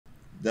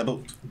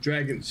Double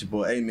Dragon. It's your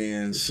boy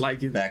AMENZ.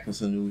 Like it. Back with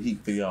some new heat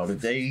for y'all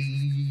today.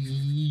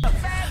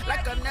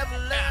 Like I never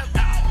left.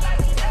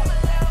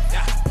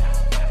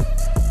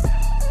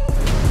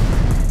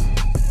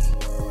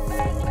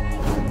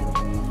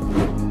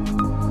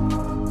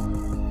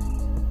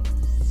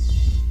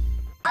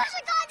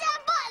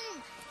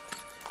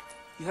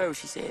 You heard what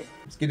she said.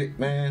 Let's get it,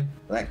 man.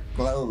 Black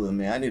Clover,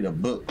 man. I need a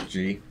book,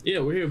 G. Yeah,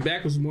 we're here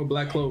back with some more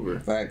Black Clover.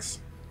 Facts.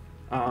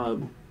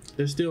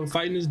 They're still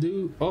fighting this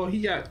dude. Oh,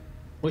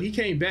 he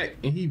came back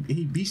and he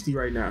beastie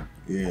right now.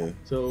 Yeah.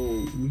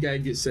 So we gotta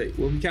get saved.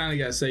 Well, we kind of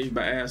got saved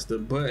by Asta,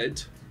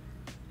 but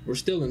we're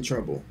still in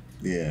trouble.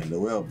 Yeah,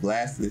 Noel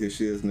blasted his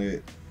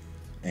shiznit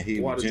and he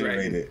Water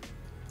regenerated.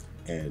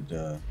 And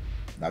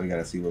now we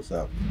gotta see what's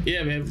up.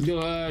 Yeah, man. Go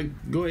ahead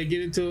and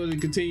get into it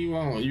and continue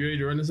on. You ready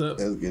to run this up?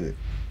 Let's get it.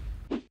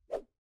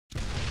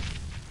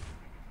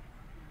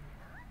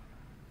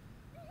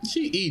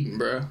 She eating,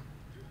 bruh.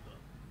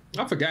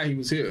 I forgot he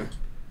was here.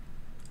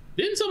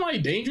 Didn't somebody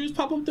dangerous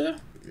pop up there?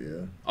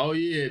 Yeah. Oh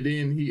yeah.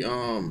 Then he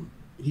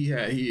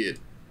had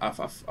I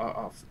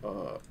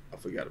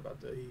forgot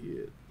about that. He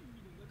hid.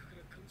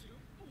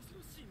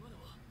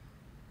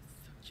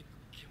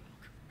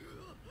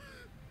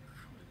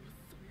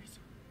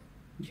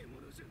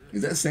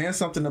 Is that saying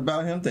something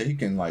about him that he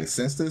can like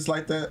sense this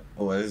like that,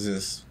 or is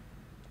just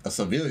a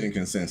civilian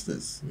can sense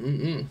this?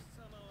 Mm-mm.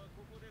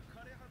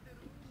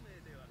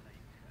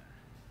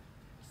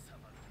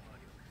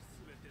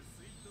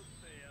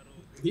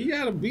 He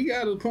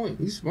got a point.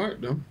 He's smart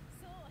though.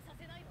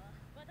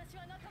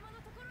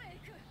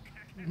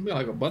 Be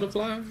like a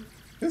butterfly.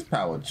 This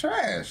power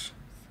trash.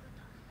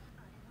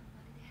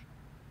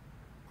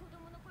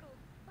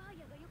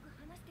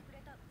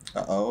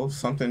 Uh-oh,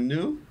 something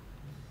new?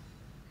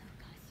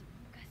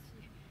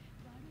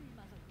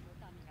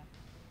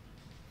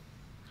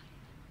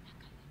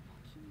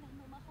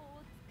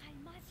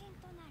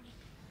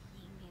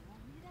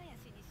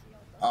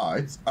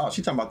 Oh,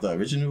 she talking about the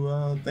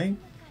original thing?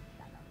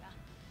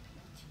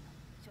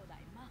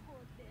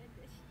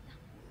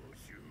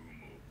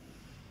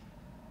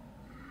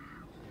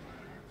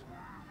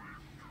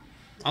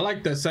 I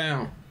like that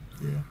sound.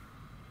 Yeah.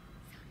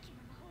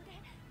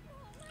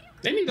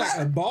 They need like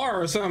a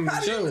bar or something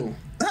to show.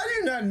 How do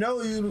you not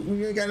know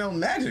you ain't got no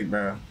magic,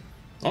 bro?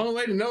 Only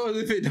way to know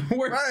is if it don't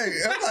work. Right.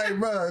 I'm like,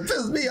 bro, it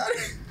tells me.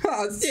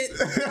 Oh, shit.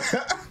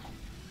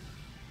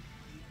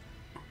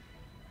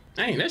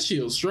 Dang, that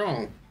shield's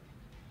strong.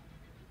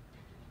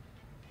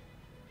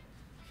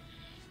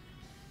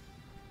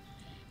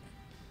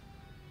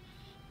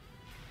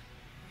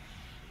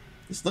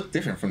 This looked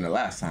different from the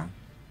last time.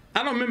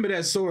 I don't remember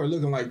that sword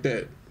looking like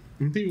that.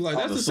 And people like,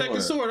 that's the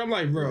second sword. I'm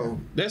like, bro,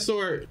 that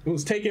sword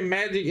was taking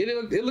magic.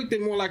 It looked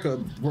more like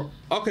a,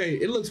 okay,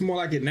 it looks more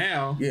like it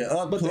now. Yeah,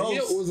 up but close. The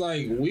hilt was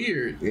like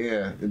weird.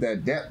 Yeah,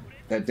 that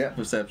depth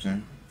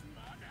perception.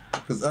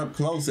 Because up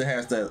close it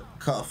has that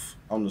cuff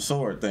on the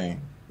sword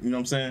thing. You know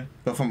what I'm saying?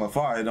 But from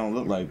afar it don't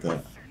look like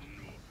that.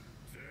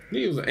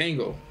 It was an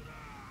angle.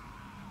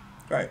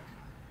 Right.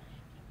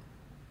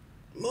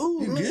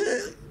 Move, you man.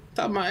 Good.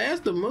 Taught my ass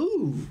to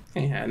move.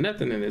 Ain't had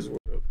nothing in this world.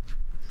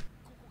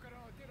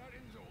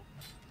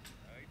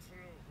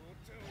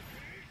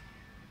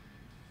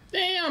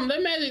 Damn,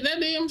 that magic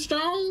that damn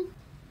strong.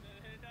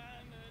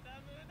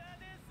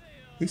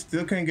 He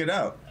still can't get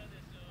out.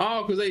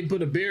 Oh, because they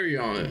put a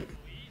barrier on it.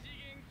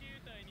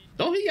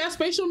 Don't he got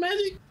spatial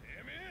magic?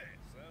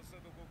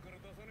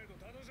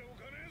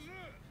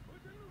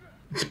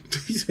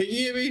 He said, you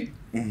hear me?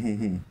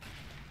 Mm-hmm.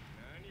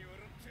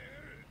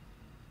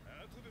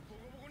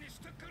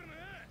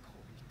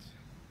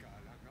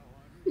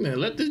 Man,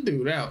 let this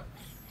dude out.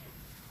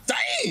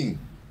 Dang!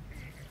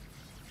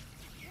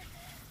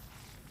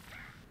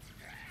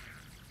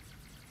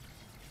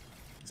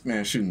 This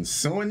man shooting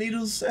sewing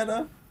needles at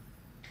her.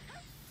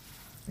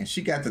 And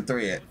she got the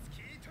thread.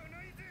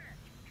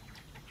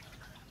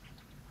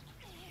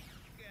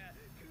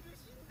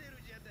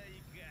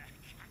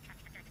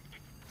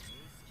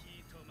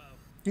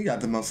 He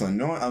got the most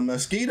annoying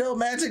mosquito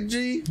magic,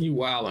 G. He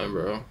wildin',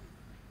 bro.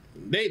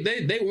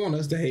 They want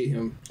us to hate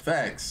him.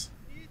 Facts.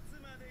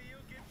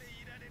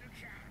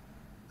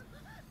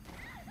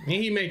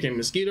 Ain't he making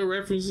mosquito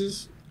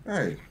references?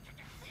 Right.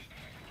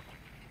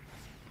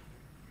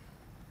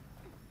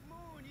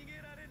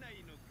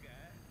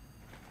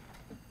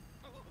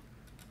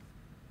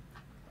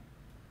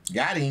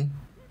 Got him.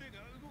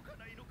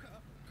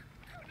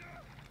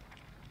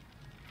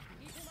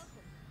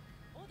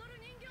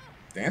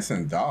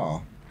 Dancing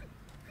doll.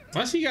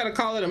 Why she gotta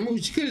call it a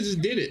move? She could've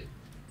just did it.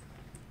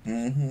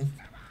 Mm-hmm.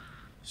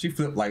 She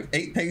flipped like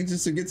 8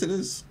 pages to get to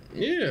this.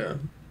 Yeah.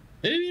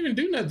 They didn't even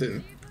do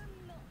nothing.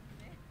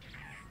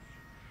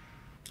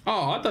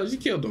 Oh, I thought she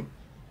killed him.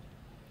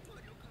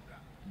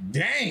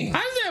 Dang.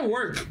 How does that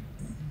work?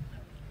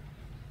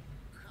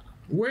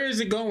 Where is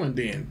it going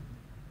then?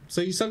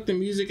 So you suck the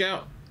music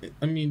out?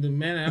 I mean, the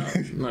mana out?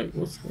 Like,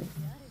 what's going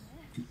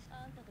on?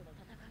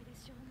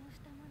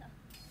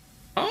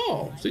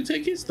 Oh, so you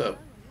take his stuff.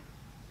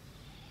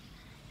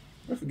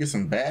 If we get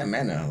some bad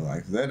mana,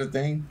 like, is that a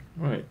thing?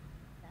 Right.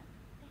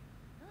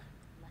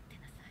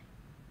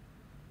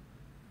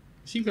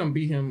 She gonna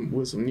beat him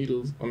with some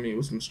needles. I mean,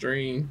 with some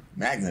string.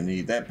 Magna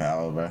need that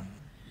power, bro.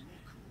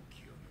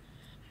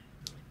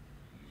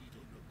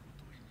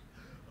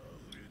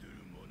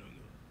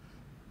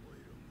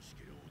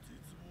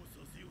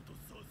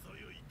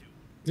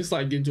 It's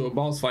like getting to a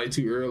boss fight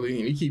too early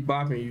and he keep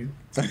bopping you.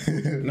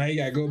 Now you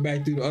gotta go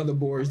back through the other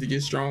boards to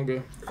get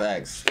stronger.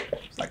 Facts.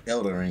 It's like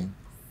Elden Ring.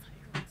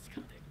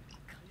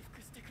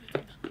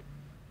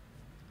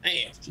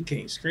 Damn, she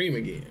can't scream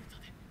again.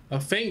 A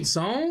faint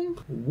song?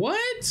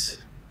 What?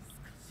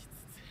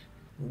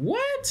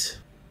 What?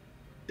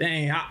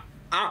 Dang,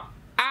 I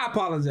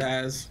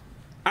apologize.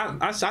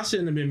 I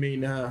shouldn't have been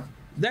mean to her.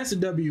 That's a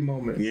W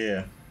moment.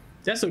 Yeah.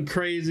 That's a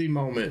crazy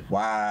moment.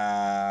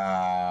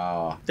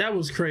 Wow. That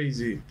was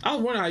crazy. I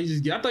was wondering how you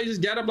just get. I thought you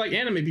just got up like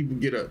anime people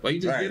get up. Like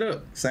you just get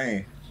up.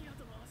 Same.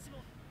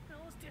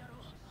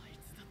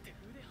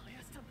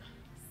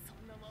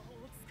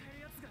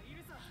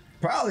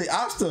 Probably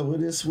Asta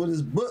with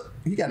his book.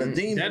 He got a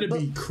demon. That'd book.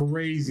 be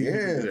crazy.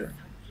 Yeah.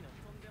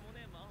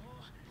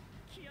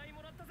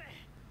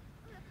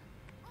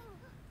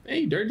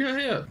 Hey, dirty her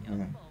hair.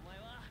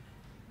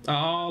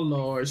 Oh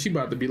Lord, she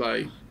about to be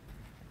like.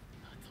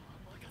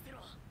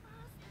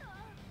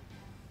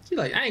 She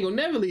like, I ain't gonna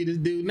never leave this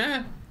dude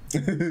now.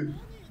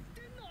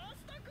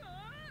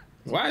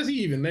 Why is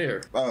he even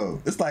there?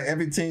 Oh, it's like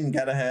every team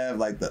gotta have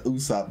like the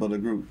Usopp of the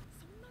group.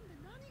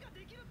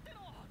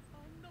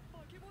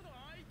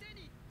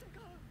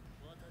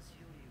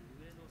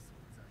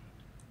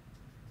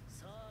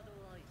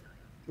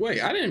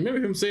 Wait, I didn't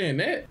remember him saying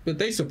that, but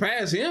they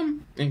surpassed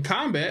him in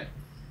combat.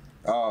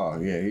 Oh,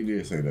 yeah, he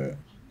did say that.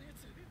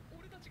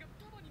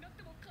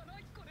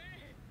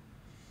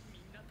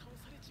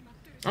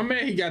 I'm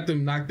mad he got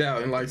them knocked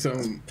out in like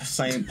some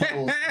same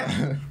pose.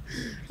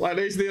 Like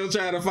they still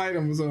trying to fight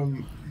him or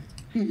something.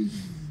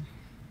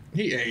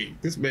 He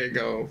ate. This man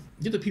go.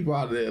 Get the people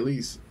out of there at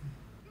least.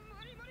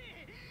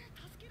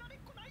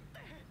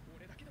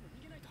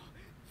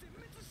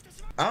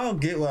 I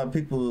don't get why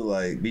people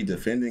like be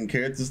defending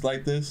characters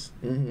like this.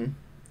 Mm-hmm.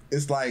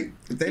 It's like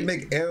if they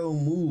make arrow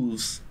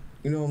moves,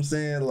 you know what I'm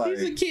saying? Like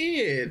he's a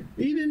kid.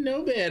 He didn't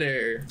know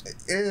better.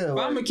 Yeah. If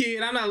I'm a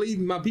kid, I'm not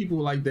leaving my people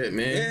like that,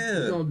 man. Yeah.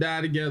 We're gonna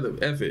die together.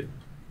 F it.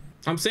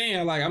 I'm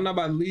saying, like, I'm not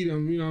about to lead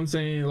them, you know what I'm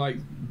saying? Like,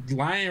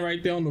 lying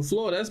right there on the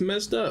floor, that's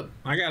messed up.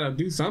 I gotta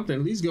do something.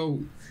 At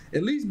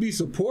least be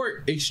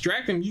support,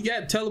 extract them. You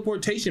got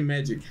teleportation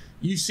magic.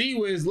 You see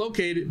where it's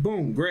located,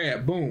 boom,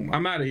 grab, boom,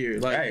 I'm out of here.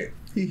 Like, right.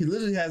 He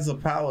literally has a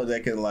power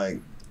that can, like,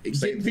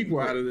 get people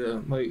out of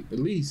there, like, at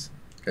least.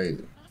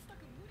 Crazy.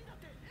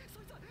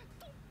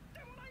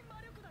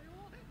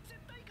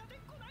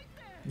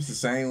 It's the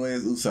same way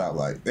as Usopp.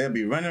 Like, they'll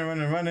be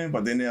running,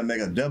 but then they'll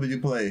make a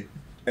W play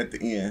at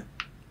the end.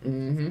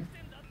 Mm-hmm.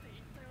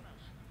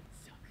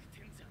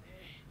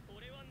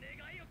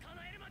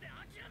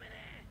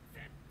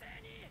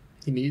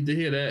 He needs to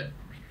hear that.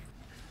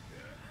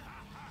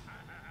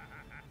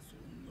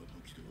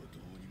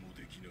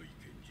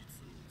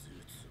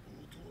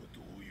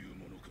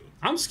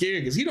 I'm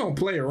scared because he don't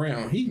play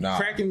around. He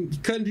cutting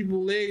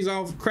people's legs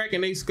off,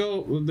 cracking their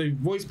skull with their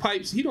voice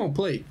pipes. He don't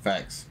play.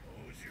 Facts.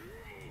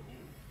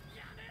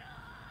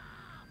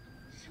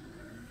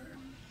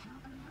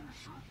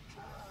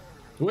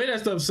 The way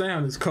that stuff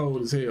sounds is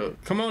cold as hell.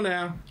 Come on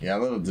now. Yeah, a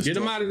little get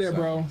him out of there,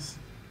 bro.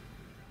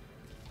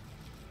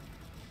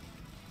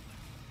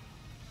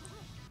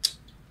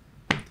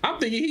 I'm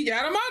thinking he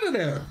got him out of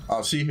there.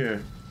 Oh, she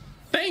here.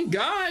 Thank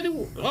God.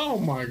 Oh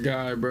my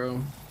God,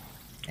 bro.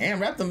 And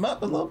wrapped him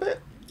up a little bit.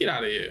 Get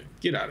out of here.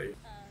 Get out of here.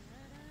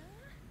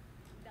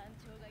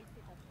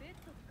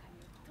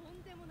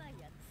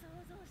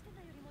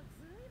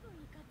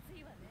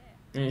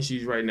 And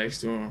she's right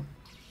next to him.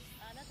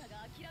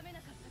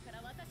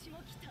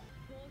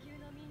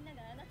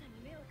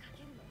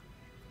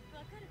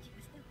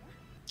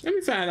 Let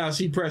me find out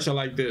she pressure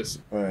like this.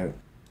 Right.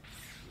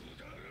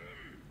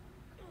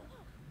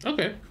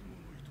 Okay.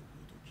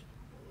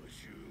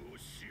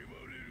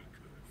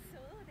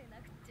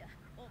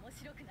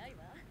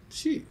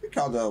 She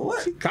called her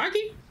what? She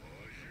cocky?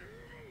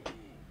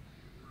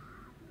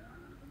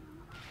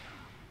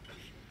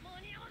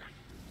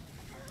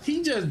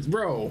 He just,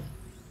 bro.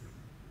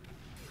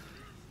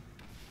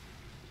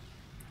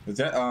 Was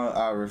that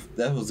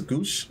that was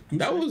Goosh?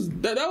 That was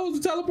the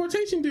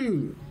teleportation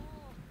dude.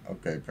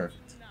 Okay, perfect.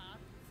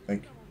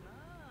 Thank you.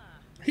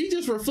 He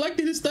just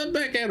reflected his stuff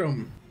back at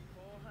him.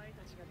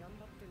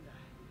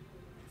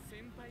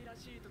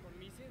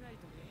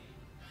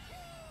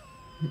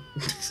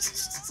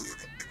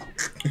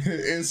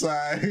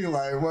 Inside, he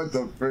like, what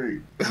the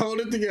freak?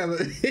 Hold it together.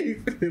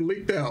 It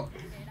leaked out.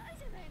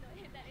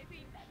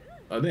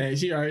 Oh, dang,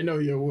 she already know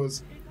you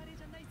was.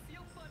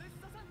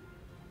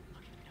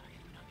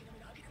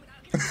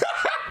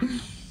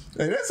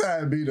 Hey, that's how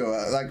it be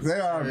though. Like they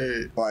are,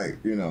 like,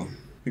 you know,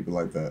 people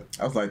like that.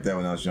 I was like that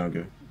when I was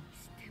younger.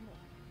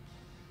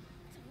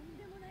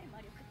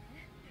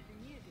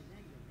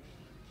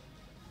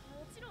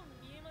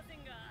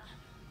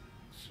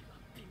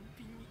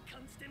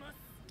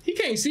 He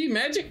can't see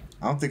magic.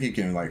 I don't think he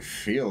can like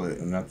feel it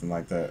or nothing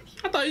like that.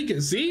 I thought he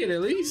could see it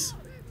at least.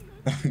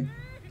 Let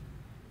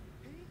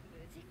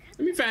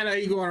me find out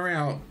he going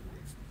around.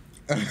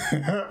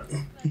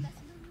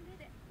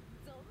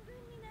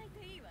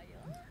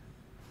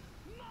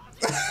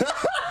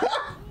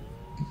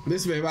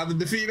 This man about to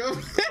defeat him.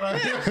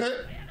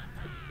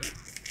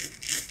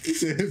 He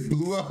said it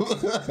blew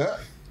up.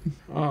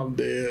 I'm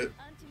dead.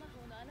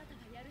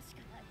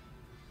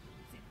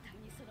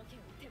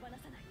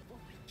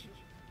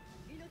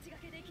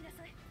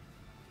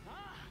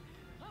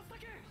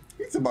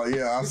 He's about,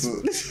 yeah, I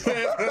saw.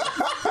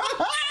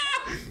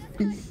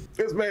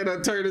 This man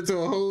done turned into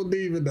a whole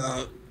demon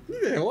dog. He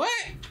said, what?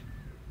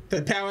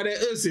 The power of that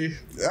ussy.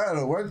 That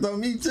done worked on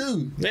me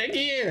too. Heck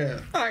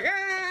yeah. Like, ah.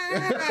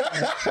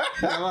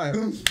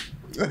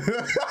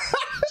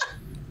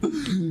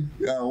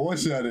 Yeah, one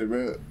shot it,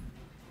 bro.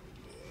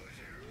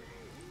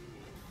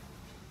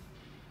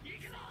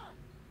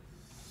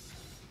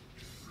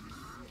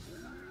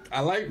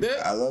 I like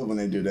that. I love when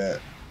they do that.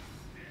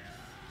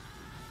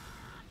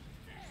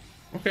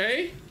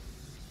 Okay.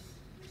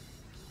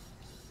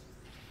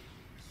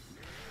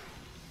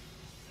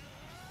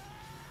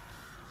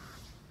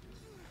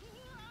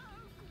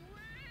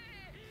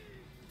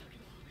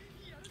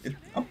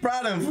 I'm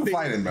proud of him for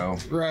fighting, bro.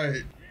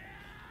 Right.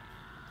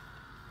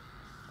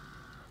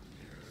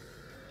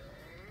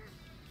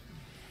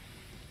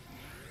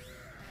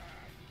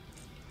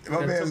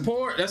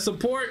 That's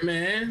support,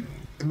 man.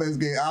 That man's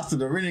getting Asta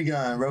the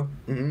Renegade, bro.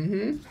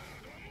 Mm-hmm.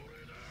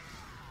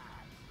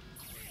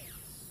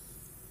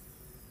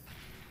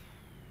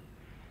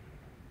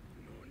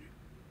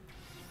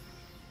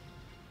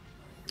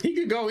 He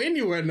could go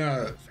anywhere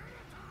now.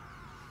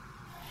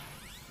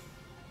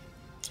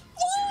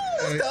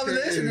 This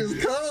combination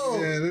is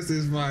cold. Yeah, this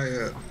is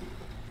my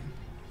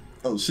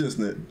Oh shit,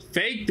 snap.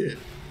 faked it.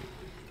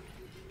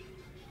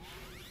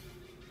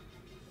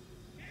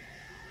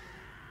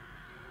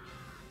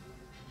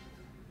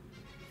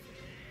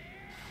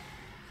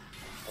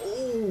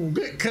 Oh,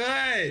 good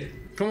cut.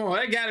 Come on,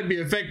 that gotta be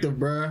effective,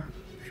 bruh.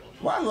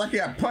 Why look like he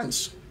got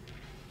punched?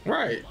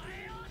 Right.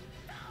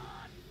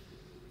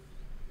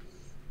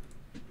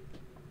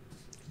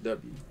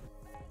 W.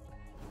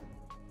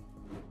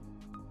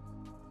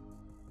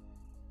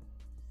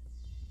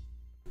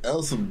 That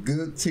was some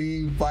good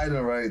team fighting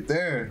right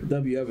there.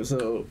 W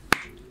episode.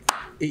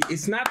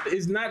 It's not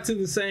to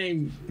the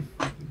same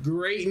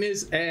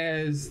greatness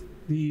as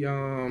the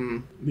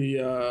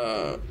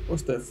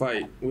what's that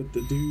fight with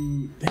the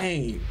dude?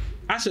 Dang,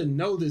 I should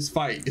know this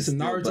fight. It's a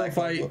Naruto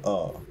fight.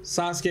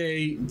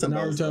 Sasuke,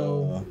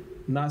 Naruto,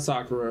 not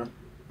Sakura.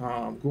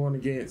 Going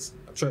against,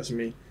 trust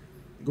me,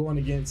 going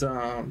against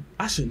I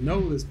should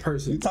know this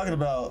person. You talking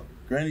about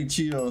Granny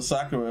Chiyo and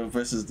Sakura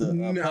versus the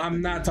no,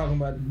 I'm not talking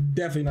about,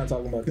 definitely not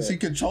talking about that. She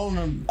controlling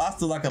him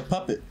Asta like a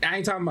puppet. I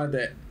ain't talking about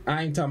that.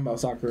 I ain't talking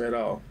about Sakura at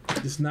all.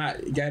 It's not,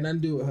 it got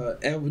nothing to do with her.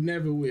 Ever,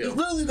 never will. It's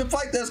literally the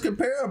fight that's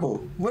comparable.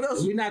 What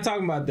else? We're not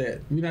talking about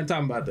that. We're not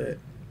talking about that.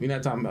 We're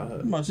not talking about her.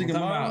 Come on, I'm talking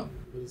about,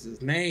 what's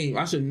his name?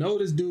 I should know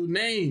this dude's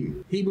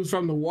name. He was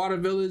from the Water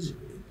Village.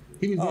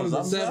 He was one of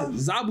the seven.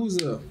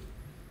 Zabuza.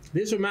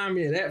 This reminds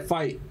me of that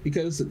fight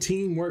because it's a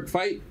teamwork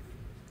fight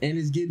and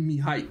it's getting me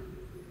hyped.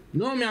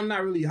 Normally, I'm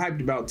not really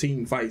hyped about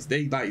team fights.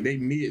 They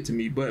mid to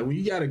me. But when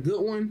you got a good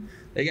one,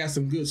 they got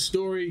some good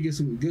story, you get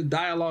some good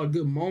dialogue,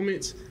 good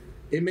moments.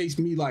 It makes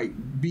me like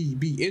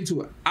be into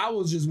it. I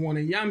was just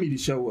wanting Yami to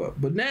show up,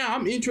 but now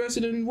I'm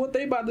interested in what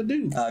they about to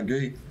do. I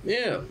agree.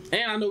 Yeah,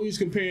 and I know he's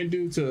comparing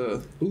dude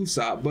to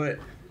Usopp, but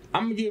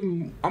I'm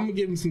gonna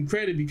give him some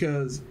credit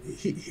because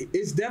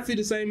it's definitely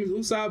the same as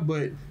Usopp,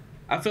 but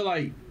I feel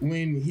like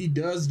when he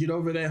does get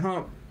over that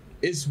hump,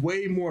 it's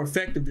way more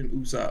effective than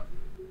Usopp.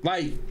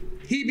 Like,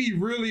 he be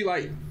really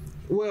like,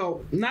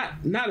 well, not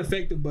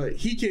effective, but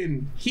he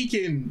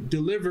can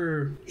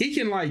deliver. He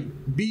can like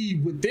be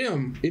with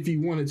them if he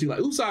wanted to. Like,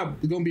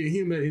 Usopp is gonna be a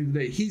human at the end of the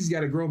day. He's got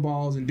to grow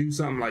balls and do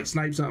something like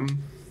snipe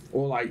something,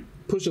 or like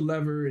push a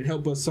lever and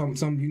help us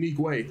some unique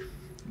way.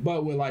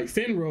 But with like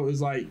Finro,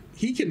 is like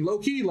he can low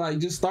key like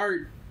just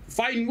start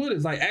fighting with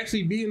us, like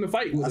actually be in the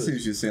fight with us. I see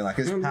what you're saying. Like,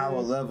 his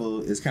power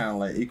level is kind of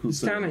like equal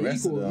to the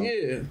rest of them.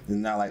 Yeah.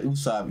 And not like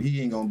Usopp,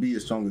 he ain't gonna be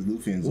as strong as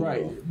Luffy and Zoro.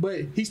 Right,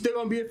 but he's still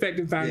gonna be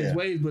effective finding his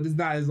ways. But it's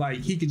not as like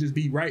he could just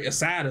be right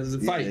aside us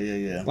and fight.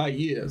 Yeah. Like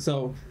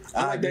So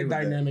I like that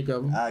dynamic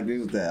of him. I agree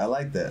with that. I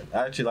like that.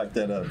 I actually like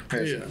that.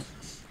 Yeah.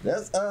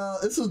 That's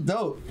this was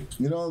dope.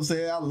 You know what I'm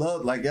saying? I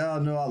love, like y'all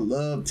know, I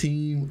love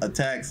team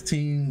attacks,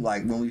 team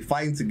like when we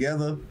fighting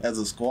together as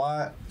a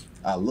squad.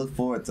 I look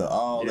forward to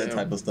all that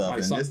type of stuff.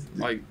 Like, and this,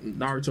 like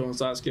Naruto and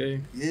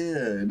Sasuke.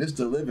 Yeah, and this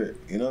delivered.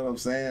 You know what I'm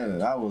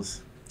saying? And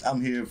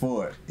I'm here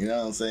for it. You know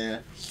what I'm saying?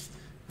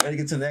 Ready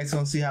to get to the next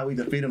one, see how we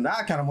defeat him. Now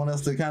I kind of want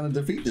us to kind of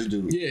defeat this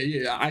dude.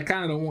 Yeah. I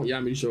kind of don't want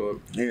Yami to show up.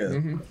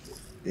 Yeah.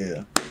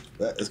 Yeah.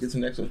 Let's get to the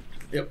next one.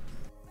 Yep.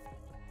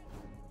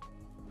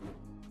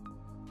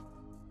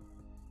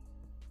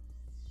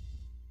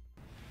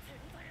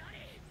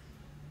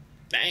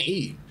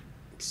 Dang,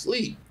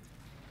 sleep.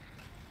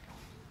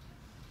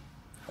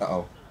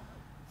 Uh-oh.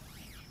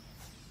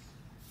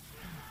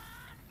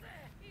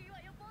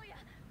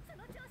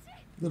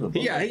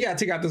 He got to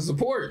take out the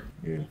support.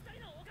 Yeah.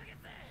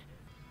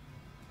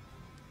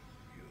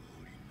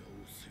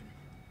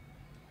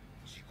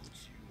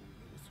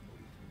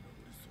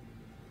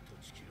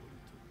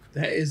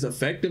 That is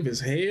effective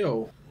as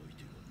hell.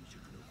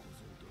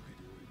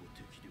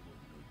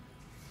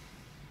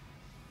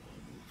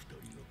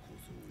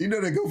 You know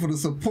they go for the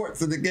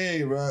supports in the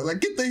game, right? Like,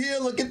 get the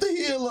healer, get the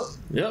healer.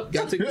 Yep,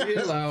 got to take the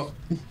heal out.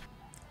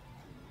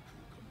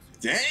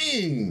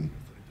 Dang.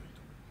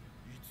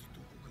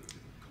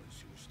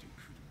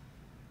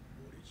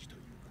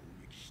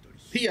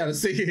 He got to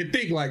sit here and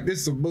think like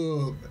this is a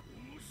bug.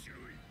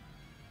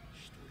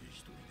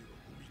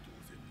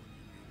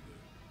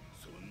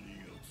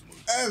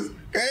 That's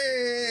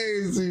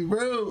crazy,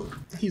 bro.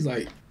 He's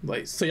like,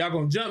 so y'all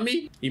gonna jump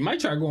me? He might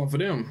try going for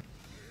them.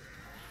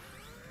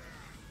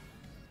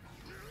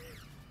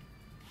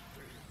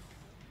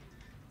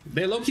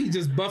 They low-key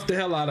just buffed the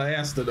hell out of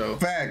Asta though.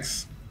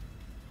 Facts.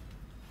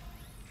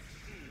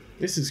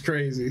 This is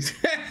crazy.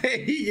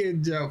 He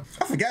getting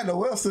jumped. I forgot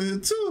no else in here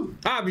too.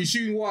 I'll be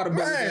shooting water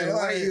bullets.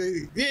 Like,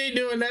 He ain't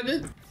doing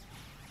nothing.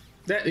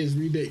 That is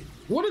ridiculous.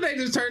 What did they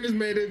just turn this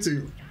man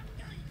into?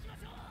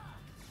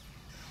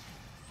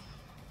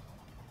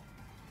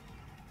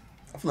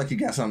 I feel like he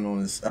got something on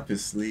his up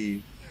his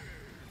sleeve.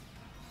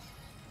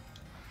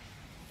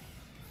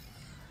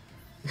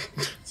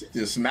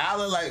 Just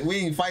smiling like we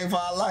ain't fighting for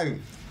our life.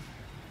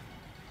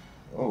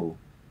 Oh.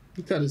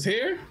 He cut his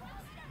hair.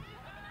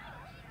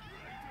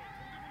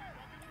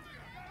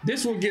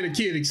 This will get a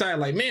kid excited.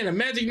 Like, man, the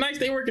Magic Knights,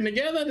 they working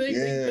together.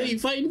 They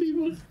fighting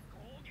people.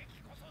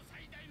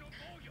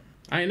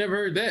 I ain't never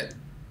heard that.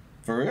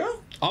 For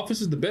real?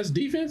 Offense is the best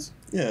defense?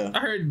 Yeah. I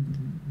heard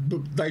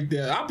like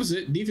the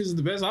opposite. Defense is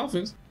the best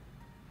offense.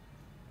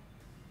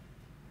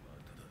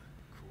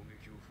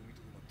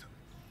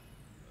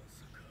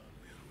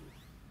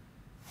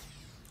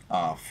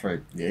 Oh,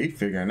 frick. Yeah, he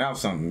figuring out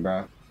something,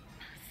 bro.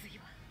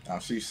 Oh,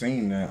 she's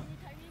seen that.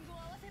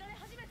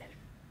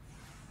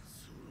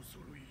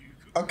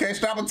 Okay,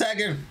 stop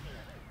attacking.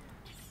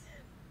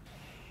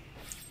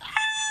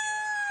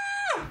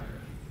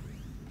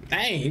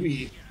 Dang, he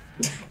be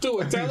do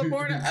a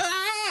teleporter.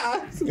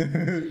 Ah!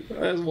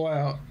 That's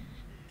wild.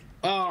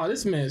 Oh,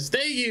 this man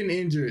stay getting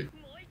injured.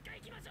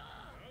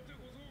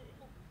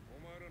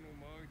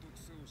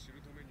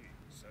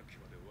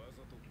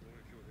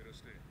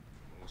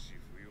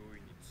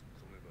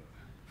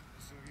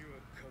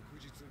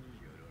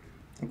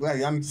 I'm glad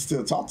y'all need to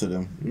still talk to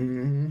them.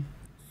 Mm-hmm.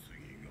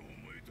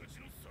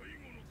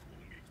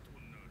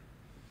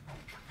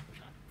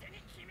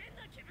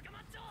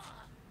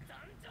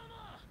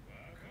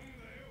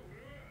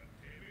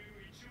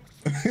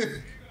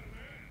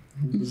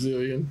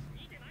 Brazilian.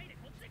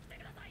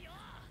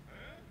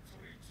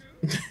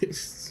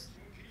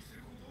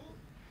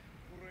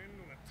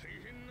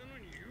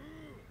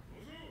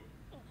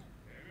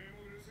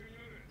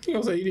 He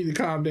gonna say you need to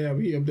calm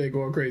down. He up there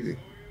going crazy.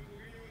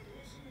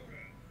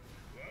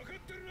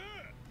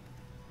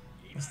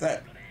 What's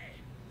that?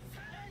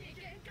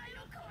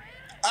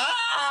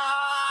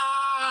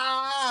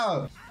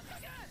 Ah!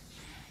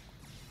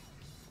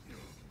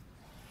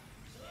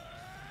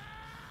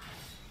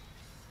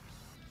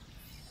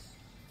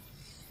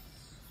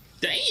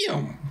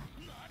 Damn.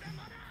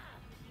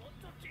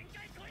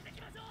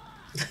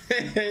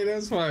 Hey,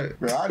 that's fine.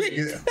 Bro, I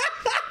didn't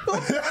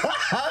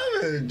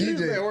get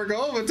DJ work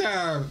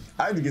overtime.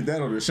 I had to get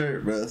that on the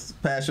shirt, bro.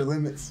 Pass your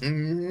limits.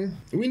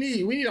 Mm-hmm. We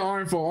need an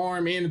arm for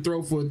arm and a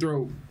throat for a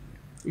throat.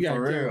 We gotta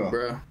For kill real. him,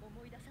 bro.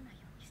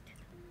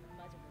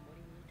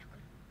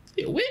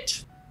 Yeah,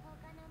 which?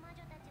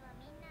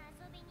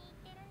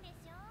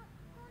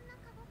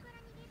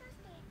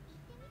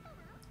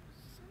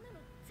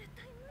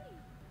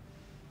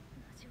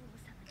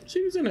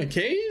 She was in a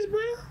cage, bro?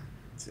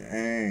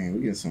 Dang,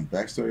 we get some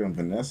backstory on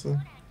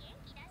Vanessa.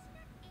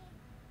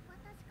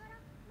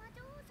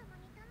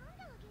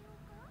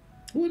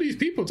 Who are these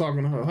people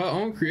talking to her? Her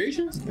own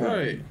creations? Yeah.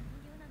 Right.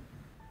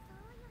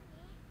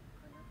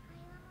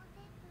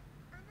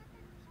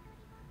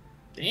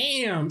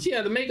 Damn, she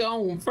had to make her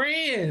own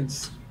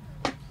friends.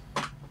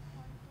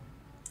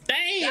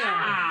 Damn.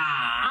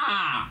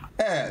 Ah.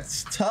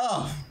 That's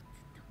tough.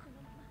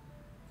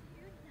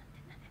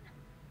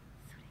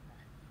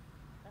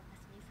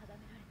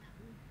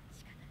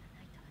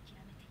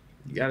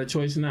 You got a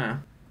choice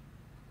now.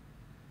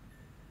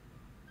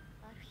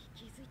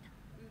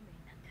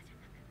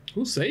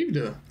 Who saved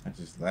her? I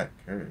just lack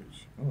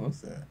courage. Oh,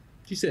 what's that?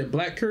 She said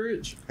black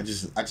courage. I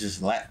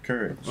just lack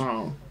courage.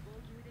 Oh.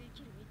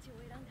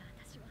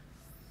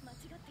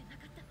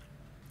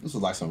 This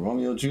was like some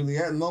Romeo and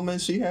Juliet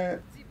moment she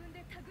had.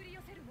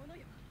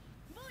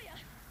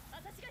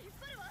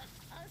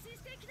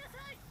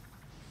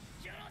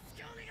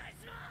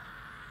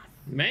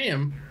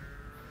 Ma'am.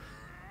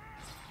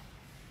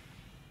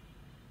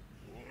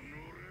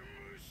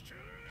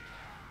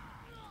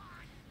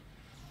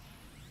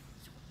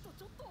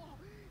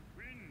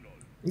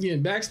 You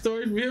getting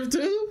backstory from him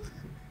too?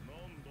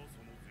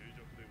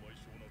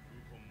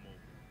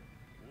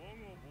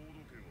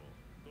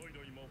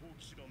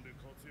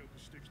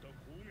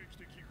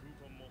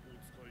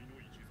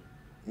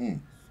 Mm.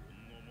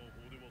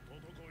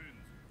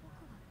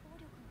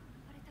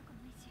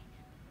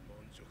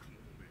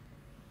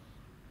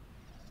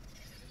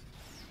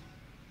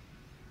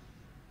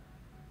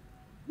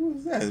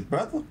 Who's that? His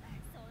brother?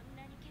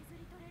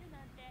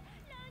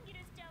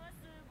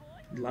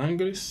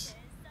 Langris?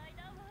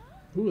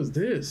 Who is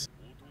this?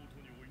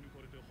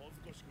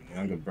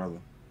 Younger brother.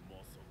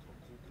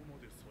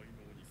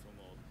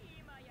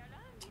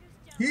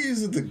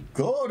 He's the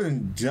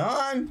Golden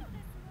John?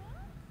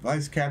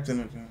 Vice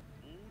Captain of John.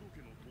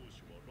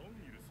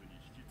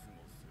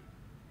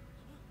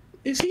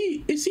 Is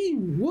he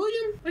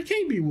William? That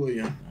can't be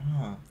William.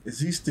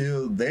 Is he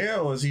still there,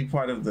 or is he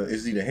part of the?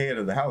 Is he the head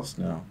of the house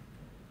now?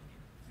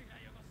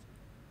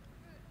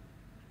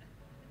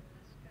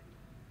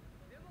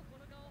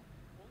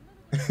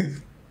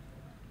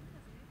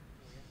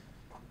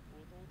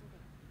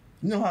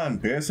 You know how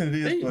embarrassing it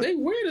is. They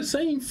wear the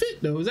same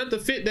fit though. Is that the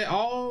fit that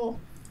all?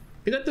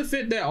 Is that the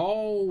fit that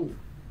all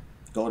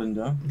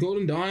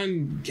Golden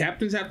Dawn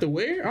captains have to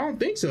wear? I don't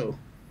think so.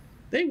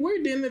 They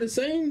wear damn near the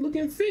same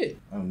looking fit.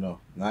 I don't know.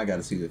 Now I got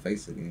to see the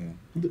face again.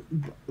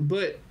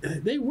 But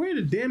they wear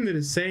the damn near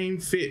the same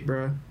fit,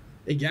 bro.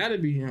 It gotta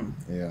be him.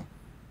 Yeah.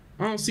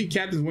 I don't see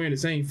captains wearing the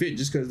same fit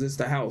just because it's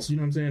the house. You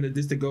know what I'm saying? That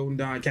this the Golden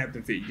Dawn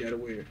captain fit you gotta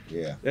wear.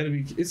 Yeah. That'd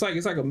be. It's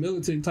like a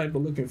military type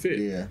of looking fit.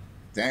 Yeah.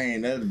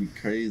 Dang, that'd be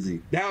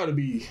crazy. That would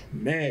be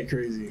mad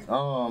crazy.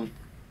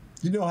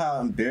 You know how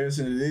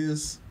embarrassing it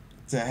is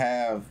to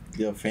have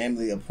your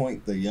family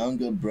appoint the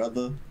younger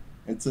brother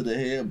into the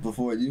head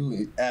before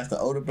you ask the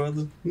older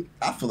brother?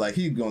 I feel like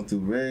he's going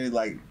through very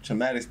like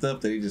traumatic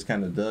stuff that he just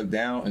kind of dug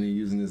down, and he's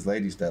using this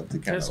lady stuff to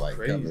kind of like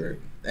crazy. cover it.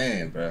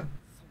 Damn, bro.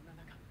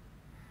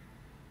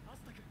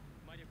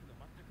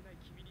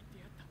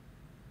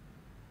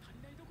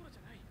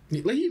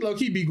 Like he low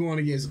key be going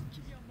against.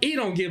 He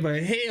don't give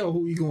a hell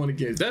who he going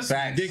against. That's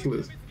Facts.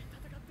 ridiculous.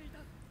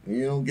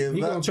 You don't give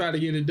He up. gonna try to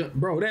get it done,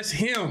 bro. That's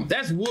him.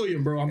 That's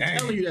William, bro. I'm Dang.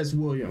 telling you, that's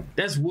William.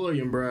 That's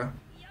William, bro.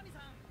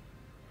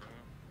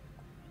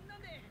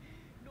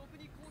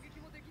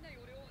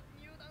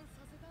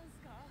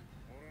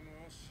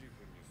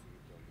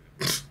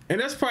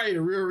 And that's probably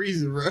the real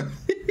reason, bro.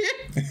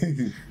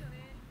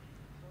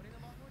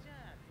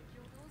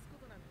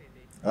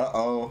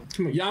 Uh-oh.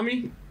 Come on,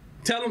 Yami.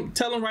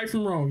 Tell him right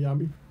from wrong,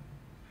 Yami.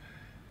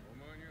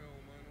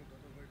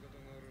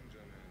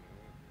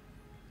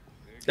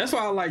 That's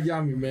why I like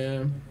Yami,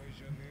 man.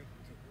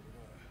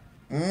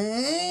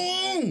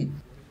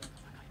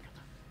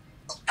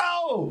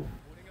 Oh!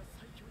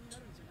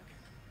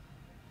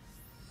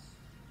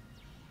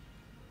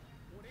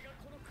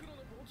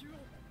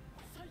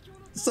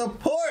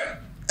 Support!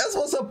 That's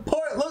what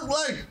support look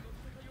like!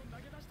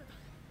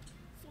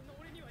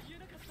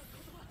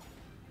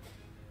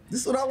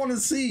 This is what I want to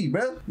see,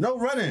 bro. No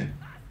running.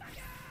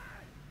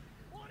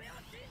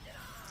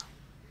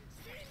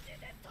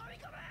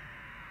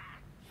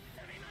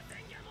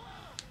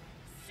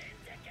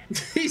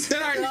 He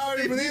said, I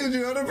already believed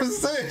you 100%.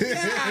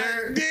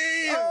 God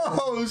damn.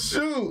 Oh,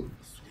 shoot.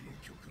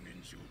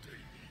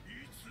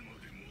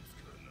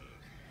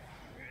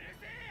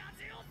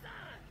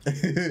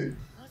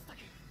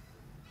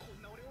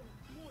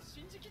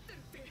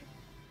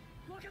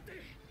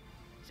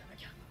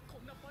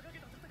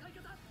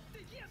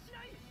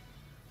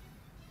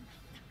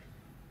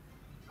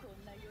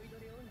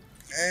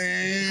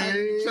 How do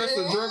you trust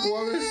a drunk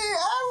woman?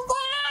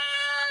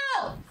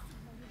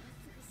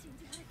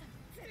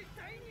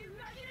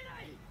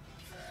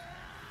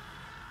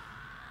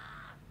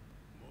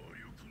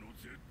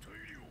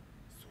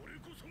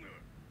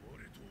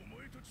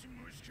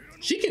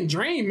 She can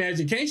drain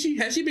magic, can't she?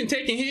 Has she been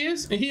taking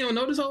his and he don't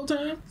know this whole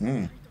time?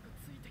 Mm.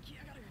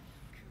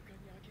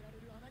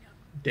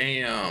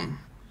 Damn.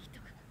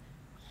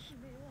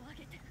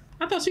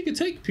 I thought she could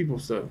take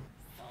people's stuff.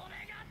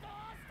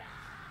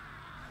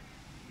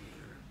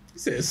 He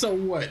said, so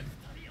what?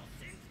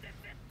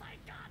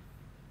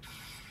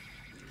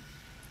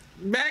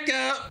 Back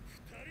up.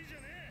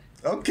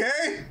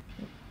 Okay.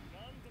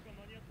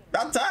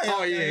 About time.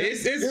 Oh yeah,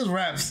 it's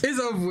raps. It's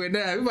over with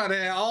now. We about to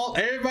have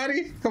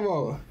everybody. Come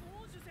on.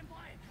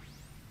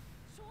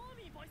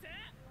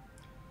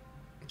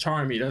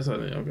 Charmy, that's her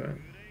name. Okay.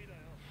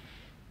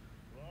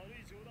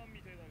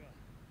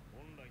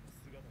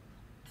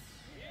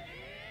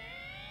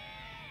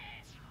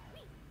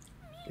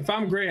 If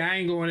I'm Gray, I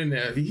ain't going in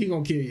there. He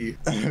gonna kill you.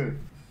 I thought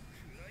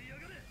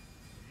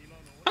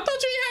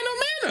you ain't had no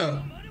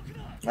mana.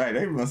 All right,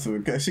 they must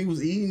have, because she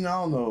was eating, I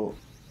don't know.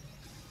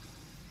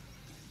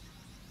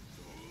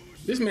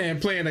 This man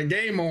playing a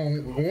game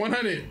on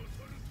 100.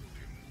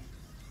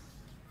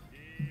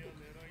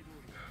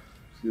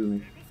 Excuse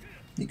me.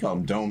 He called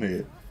him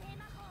Domehead.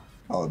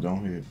 Call it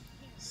Domehead.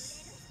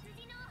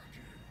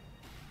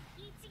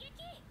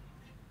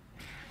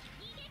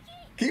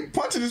 Keep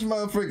punching this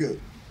motherfucker.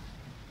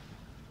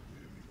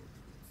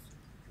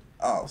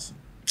 Awesome.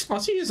 Oh,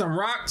 she hit some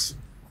rocks.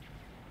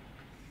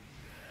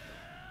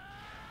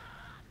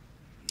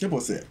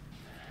 What's that?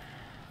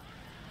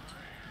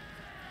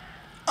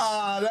 Oh,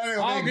 Ah, that ain't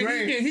gonna be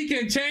great. He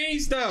can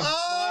change stuff.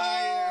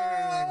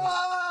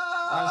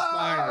 That's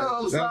fire.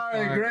 I'm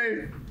sorry,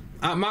 great.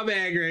 My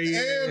bad, Gray.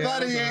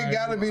 Everybody ain't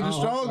gotta be the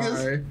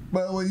strongest,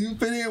 but when you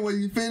fit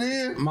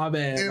in, my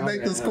bad. It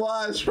make the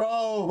squad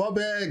strong. My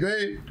bad,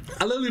 Gray.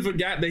 I literally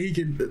forgot that he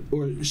can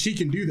or she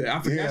can do that. I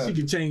forgot she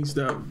can change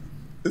stuff.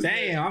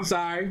 Damn, I'm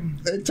sorry.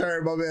 They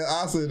turned my man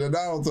Asa into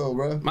Naruto,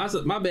 bro.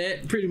 My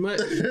bad, pretty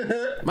much.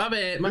 my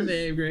bad,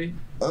 Gray.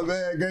 My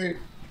bad, Gray.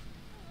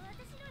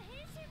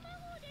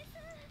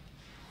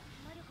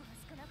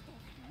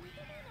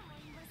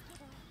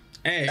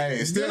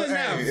 Hey, still,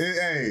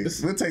 hey,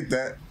 we'll take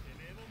that.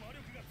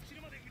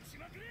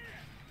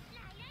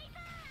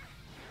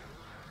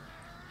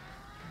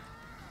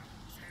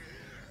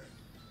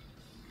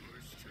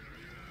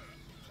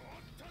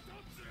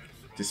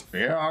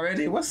 Despair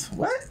already? What?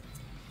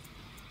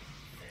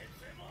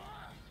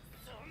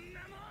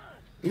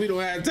 We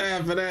don't have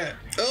time for that.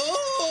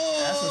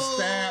 Oh, that's a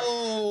stab.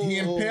 He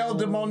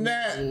impaled him on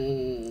that.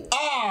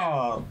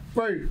 Oh,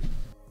 break.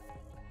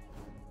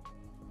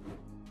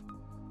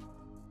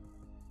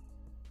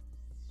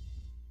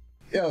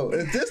 Yo,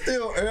 is this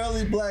still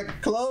early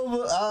Black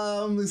Clover?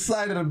 I'm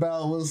excited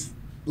about what's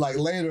like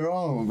later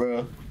on,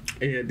 bro.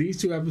 Yeah, these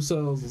 2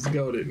 episodes was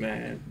goated,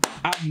 man.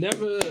 I've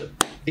never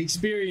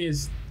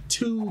experienced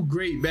 2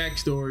 great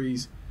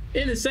backstories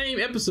in the same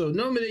episode.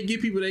 Normally they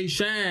give people they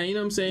shine, you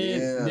know what I'm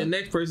saying? Yeah. The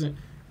next person,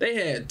 they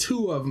had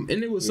 2 of them,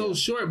 and it was so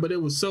short, but it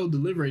was so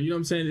delivering. You know what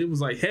I'm saying? It was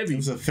like heavy. It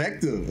was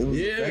effective.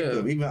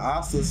 Effective. Even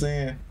Asta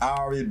saying, "I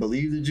already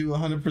believed in you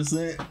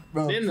 100%."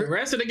 Bro, then the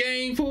rest of the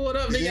game pulled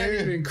up. They got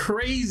even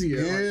crazier.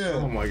 Yeah.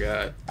 Like, oh my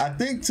god. I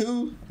think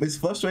too, it's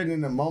frustrating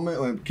in the moment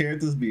when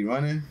characters be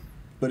running,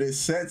 but it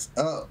sets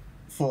up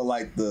for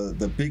like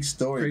the big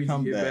story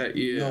comeback.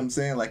 You know what I'm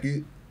saying? Like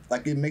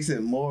it makes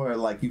it more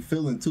like you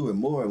feel into it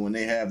more when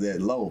they have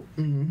that low.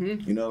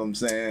 Mm-hmm. You know what I'm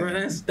saying? Bro,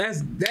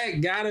 that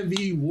gotta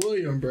be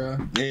William, bro.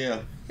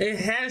 Yeah. It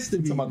has to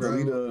be. Talking about the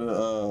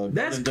leader,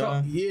 that's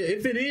cold. Yeah,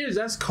 if it is,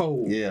 that's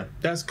cold. Yeah.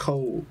 That's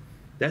cold.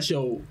 That's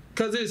your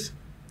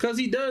cause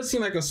he does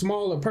seem like a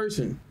smaller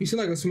person. He seems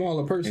like a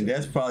smaller person. And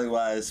that's probably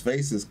why his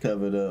face is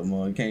covered up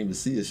more. He can't even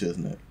see his shit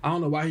now. I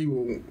don't know why he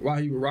would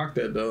rock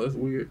that though. That's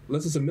weird.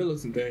 Unless it's a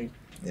militant thing.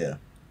 Yeah.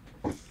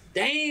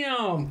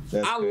 Damn,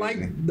 that's I crazy.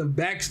 Like the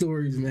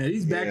backstories, man.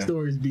 These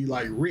backstories be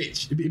like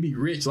rich. It'd be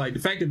rich. Like the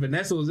fact that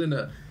Vanessa was in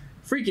a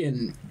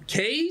freaking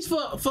cage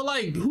for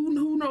like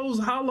who knows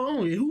how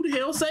long. Who the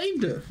hell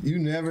saved her? You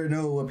never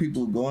know what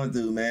people are going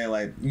through, man.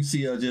 Like you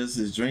see her just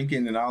is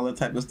drinking and all that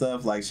type of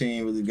stuff. Like she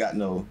ain't really got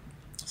no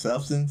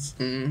substance,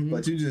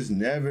 but you just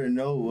never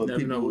know what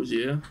people.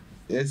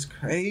 It's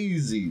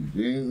crazy,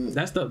 dude.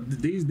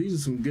 These are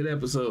some good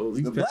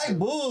episodes. The Black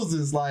Bulls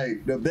is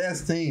like the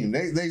best team.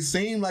 They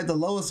seem like the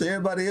lowest to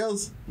everybody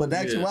else, but in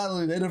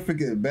actuality, they're the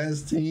freaking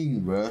best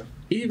team, bro.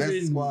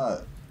 Best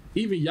squad.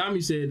 Even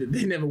Yami said that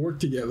they never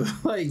worked together.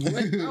 Like, what?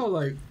 I was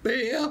like,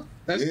 damn,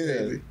 that's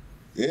crazy.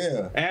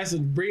 Yeah.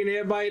 Acid bringing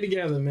everybody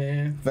together,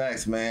 man.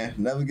 Facts, man.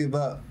 Never give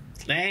up.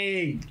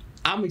 Dang,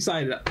 I'm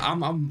excited.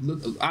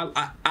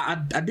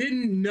 I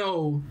didn't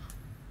know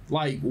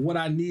like what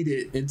I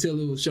needed until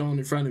it was shown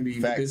in front of me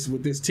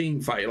with this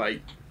team fight.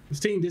 Like this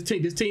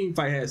team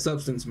fight had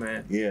substance,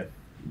 man. Yeah.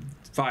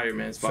 Fire,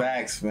 man. Fire.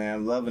 Facts,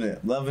 man. Loving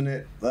it,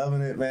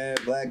 man.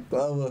 Black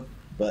Clover.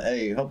 But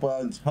hey, hope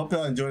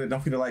y'all enjoyed it. Don't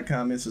forget to like,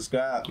 comment,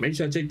 subscribe. Make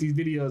sure to check these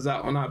videos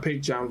out on our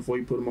Patreon before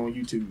you put them on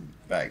YouTube.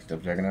 Facts.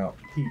 Stop checking out.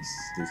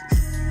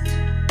 Peace.